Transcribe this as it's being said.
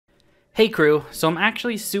Hey crew, so I'm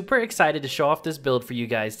actually super excited to show off this build for you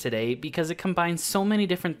guys today because it combines so many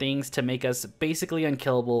different things to make us basically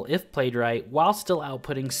unkillable if played right while still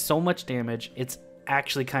outputting so much damage it's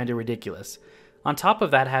actually kind of ridiculous. On top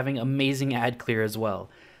of that, having amazing ad clear as well.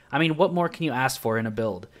 I mean, what more can you ask for in a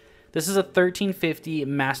build? This is a 1350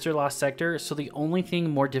 Master Lost sector, so the only thing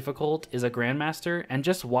more difficult is a GrandMaster, and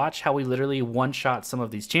just watch how we literally one-shot some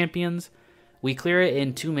of these champions. We clear it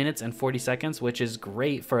in 2 minutes and 40 seconds, which is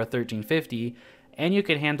great for a 1350, and you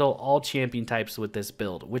can handle all champion types with this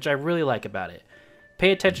build, which I really like about it.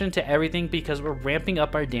 Pay attention to everything because we're ramping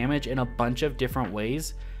up our damage in a bunch of different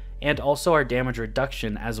ways, and also our damage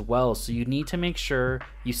reduction as well, so you need to make sure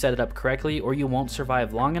you set it up correctly or you won't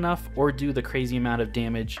survive long enough or do the crazy amount of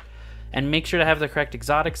damage. And make sure to have the correct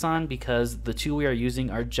exotics on because the two we are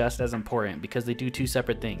using are just as important because they do two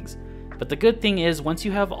separate things. But the good thing is once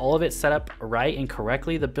you have all of it set up right and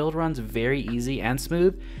correctly, the build runs very easy and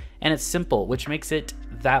smooth, and it's simple, which makes it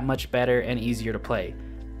that much better and easier to play.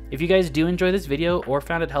 If you guys do enjoy this video or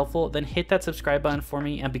found it helpful, then hit that subscribe button for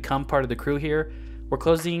me and become part of the crew here. We're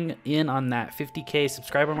closing in on that 50k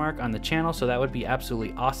subscriber mark on the channel, so that would be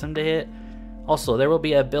absolutely awesome to hit. Also, there will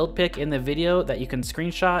be a build pic in the video that you can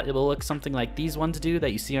screenshot. It will look something like these ones do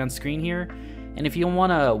that you see on screen here. And if you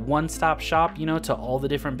want a one-stop shop, to all the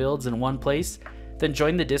different builds in one place, then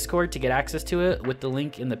join the Discord to get access to it with the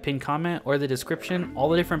link in the pinned comment or the description. All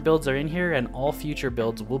the different builds are in here and all future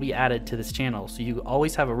builds will be added to this channel. So you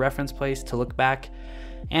always have a reference place to look back,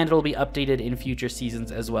 and it'll be updated in future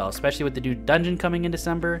seasons as well, especially with the new dungeon coming in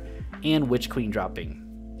December and Witch Queen dropping.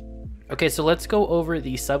 Okay, so let's go over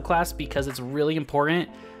the subclass because it's really important.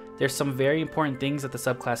 There's some very important things that the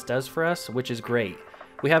subclass does for us, which is great.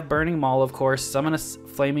 We have Burning Maul, of course, summon a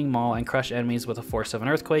Flaming Maul and crush enemies with a force of an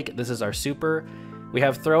Earthquake. This is our super. We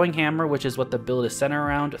have Throwing Hammer, which is what the build is centered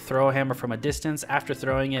around. Throw a hammer from a distance. After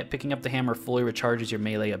throwing it, picking up the hammer fully recharges your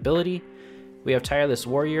melee ability. We have Tireless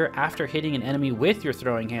Warrior. After hitting an enemy with your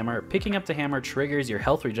throwing hammer, picking up the hammer triggers your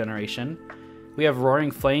health regeneration. We have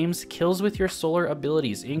Roaring Flames. Kills with your solar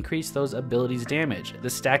abilities increase those abilities' damage.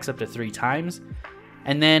 This stacks up to 3 times.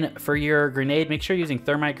 And then for your grenade, make sure you're using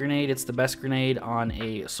Thermite Grenade. It's the best grenade on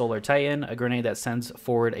a Solar Titan, a grenade that sends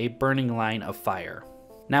forward a burning line of fire.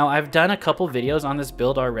 Now, I've done a couple videos on this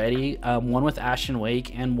build already, one with Ashen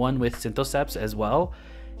Wake and one with Synthoceps as well.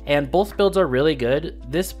 And both builds are really good.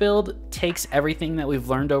 This build takes everything that we've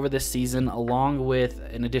learned over this season along with,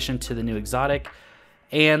 in addition to the new exotic,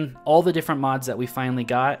 and all the different mods that we finally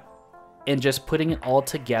got, and just putting it all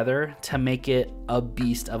together to make it a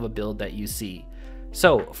beast of a build that you see.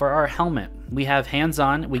 So for our helmet, we have Hands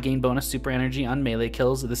On. We gain bonus super energy on melee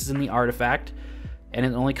kills. This is in the artifact and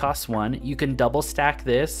it only costs 1. You can double stack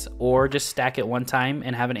this or just stack it one time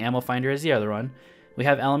and have an ammo finder as the other one. We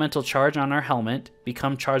have Elemental Charge on our helmet.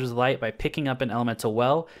 Become charged with light by picking up an Elemental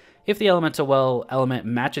Well. If the Elemental Well element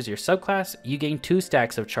matches your subclass, you gain 2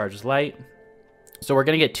 stacks of charged with light. So we're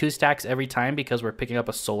going to get 2 stacks every time because we're picking up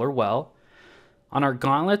a solar well. On our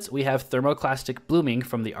gauntlets, we have Thermoclastic Blooming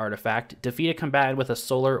from the artifact. Defeat a combatant with a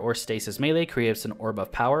solar or stasis melee creates an orb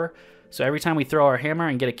of power. So every time we throw our hammer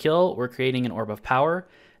and get a kill, we're creating an orb of power.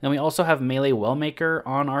 Then we also have Melee Wellmaker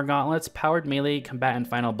on our gauntlets. Powered melee combatant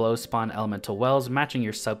final blows spawn elemental wells, matching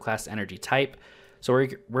your subclass energy type. So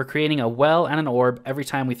we're creating a well and an orb every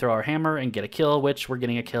time we throw our hammer and get a kill, which we're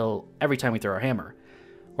getting a kill every time we throw our hammer.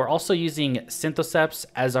 We're also using Synthoceps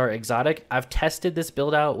as our exotic. I've tested this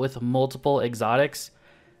build out with multiple exotics,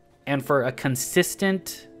 and for a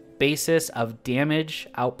consistent basis of damage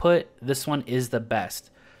output, this one is the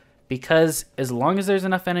best. Because as long as there's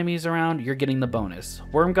enough enemies around, you're getting the bonus.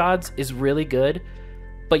 Worm Gods is really good,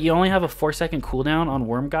 but you only have a 4-second cooldown on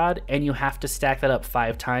Worm God, and you have to stack that up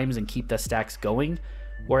 5 times and keep the stacks going.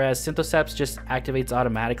 Whereas Synthoceps just activates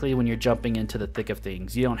automatically when you're jumping into the thick of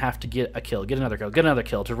things. You don't have to get a kill, get another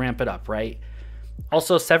kill to ramp it up, right?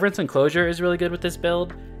 Also, Severance and Closure is really good with this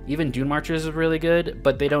build. Even Dune Marchers is really good,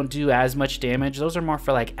 but they don't do as much damage. Those are more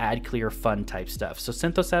for like ad clear fun type stuff. So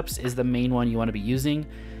Synthoceps is the main one you want to be using,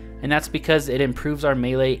 and that's because it improves our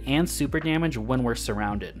melee and super damage when we're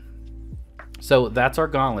surrounded. So that's our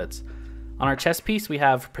gauntlets. On our chest piece, we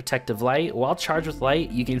have Protective Light. While charged with light,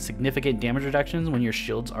 you gain significant damage reductions when your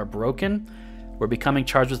shields are broken. We're becoming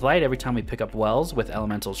charged with light every time we pick up wells with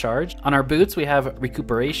Elemental Charge. On our boots, we have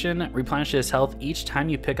Recuperation. Replenishes health each time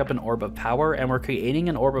you pick up an Orb of Power, and we're creating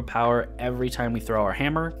an Orb of Power every time we throw our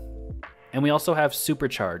hammer. And we also have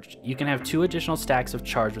Supercharged. You can have 2 additional stacks of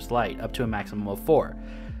Charged with Light, up to a maximum of 4.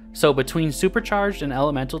 So between Supercharged and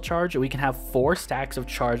Elemental Charge, we can have 4 stacks of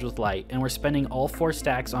Charged with Light, and we're spending all 4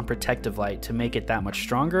 stacks on Protective Light to make it that much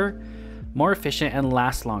stronger, more efficient, and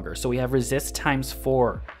last longer. So we have Resist times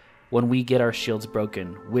 4 when we get our shields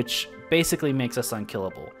broken, which basically makes us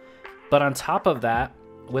unkillable. But on top of that,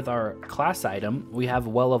 with our class item, we have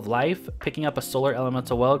Well of Life. Picking up a solar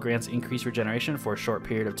elemental well grants increased regeneration for a short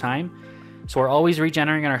period of time. So we're always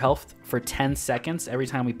regenerating our health for 10 seconds every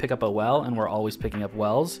time we pick up a well, and we're always picking up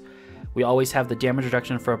wells. We always have the damage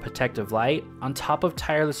reduction for a protective light. On top of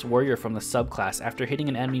Tireless Warrior from the subclass, after hitting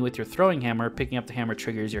an enemy with your throwing hammer, picking up the hammer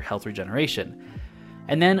triggers your health regeneration.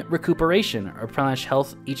 And then Recuperation, or replenish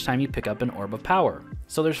health each time you pick up an Orb of Power.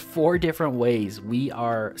 So there's 4 different ways we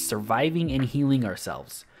are surviving and healing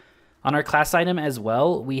ourselves. On our class item as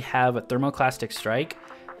well, we have Thermoclastic Strike.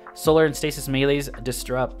 Solar and Stasis melees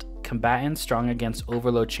disrupt combatants strong against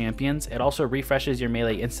Overload champions. It also refreshes your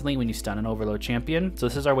melee instantly when you stun an Overload champion. So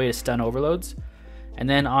this is our way to stun Overloads. And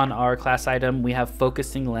then on our class item, we have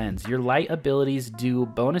Focusing Lens. Your light abilities do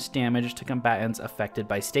bonus damage to combatants affected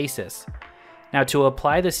by stasis. Now, to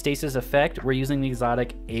apply the stasis effect, we're using the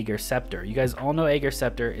exotic Aegir Scepter. You guys all know Aegir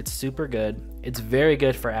Scepter. It's super good. It's very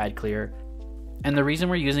good for ad clear. And the reason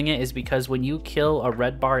we're using it is because when you kill a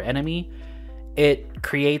red bar enemy, it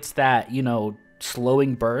creates that, you know,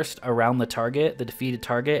 slowing burst around the target, the defeated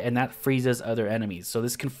target, and that freezes other enemies. So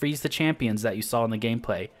this can freeze the champions that you saw in the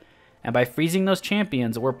gameplay. And by freezing those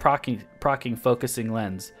champions, we're proccing Focusing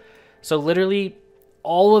Lens. So literally,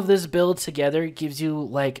 all of this build together gives you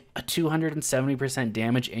like a 270%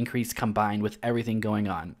 damage increase combined with everything going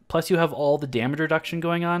on. Plus you have all the damage reduction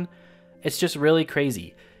going on. It's just really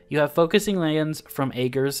crazy. You have Focusing Lens from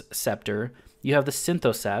Aegir's Scepter. You have the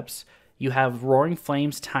Synthoceps. You have Roaring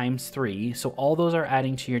Flames ×3. So all those are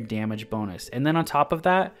adding to your damage bonus. And then on top of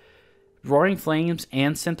that, Roaring Flames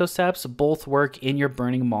and Synthoceps both work in your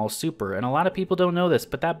Burning Maul super. And a lot of people don't know this,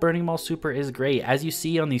 but that Burning Maul super is great. As you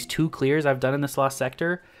see on these 2 clears I've done in this lost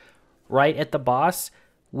sector, right at the boss,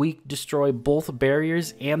 we destroy both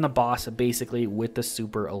barriers and the boss basically with the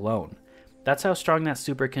super alone. That's how strong that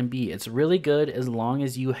super can be. It's really good as long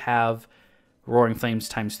as you have Roaring Flames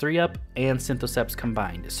 ×3 up and Synthoceps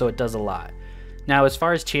combined. So it does a lot. Now, as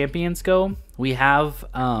far as champions go, we have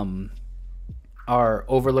our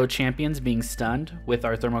Overload champions being stunned with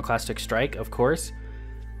our Thermoclastic Strike, of course.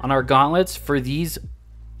 On our gauntlets, for these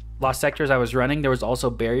lost sectors I was running, there was also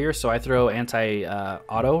barrier, so I throw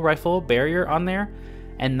anti-auto rifle barrier on there,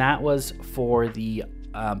 and that was for the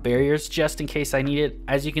barriers just in case I need it.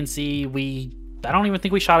 As you can see, I don't even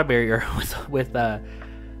think we shot a barrier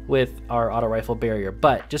with our auto rifle barrier,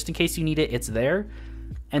 but just in case you need it, it's there.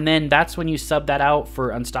 And then that's when you sub that out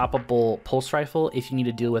for Unstoppable Pulse Rifle if you need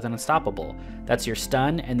to deal with an Unstoppable. That's your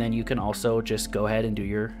stun, and then you can also just go ahead and do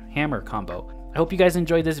your hammer combo. I hope you guys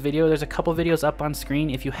enjoyed this video. There's a couple videos up on screen.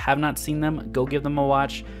 If you have not seen them, go give them a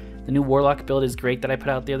watch. The new Warlock build is great that I put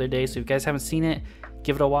out the other day, so if you guys haven't seen it,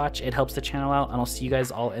 give it a watch. It helps the channel out, and I'll see you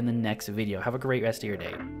guys all in the next video. Have a great rest of your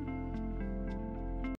day.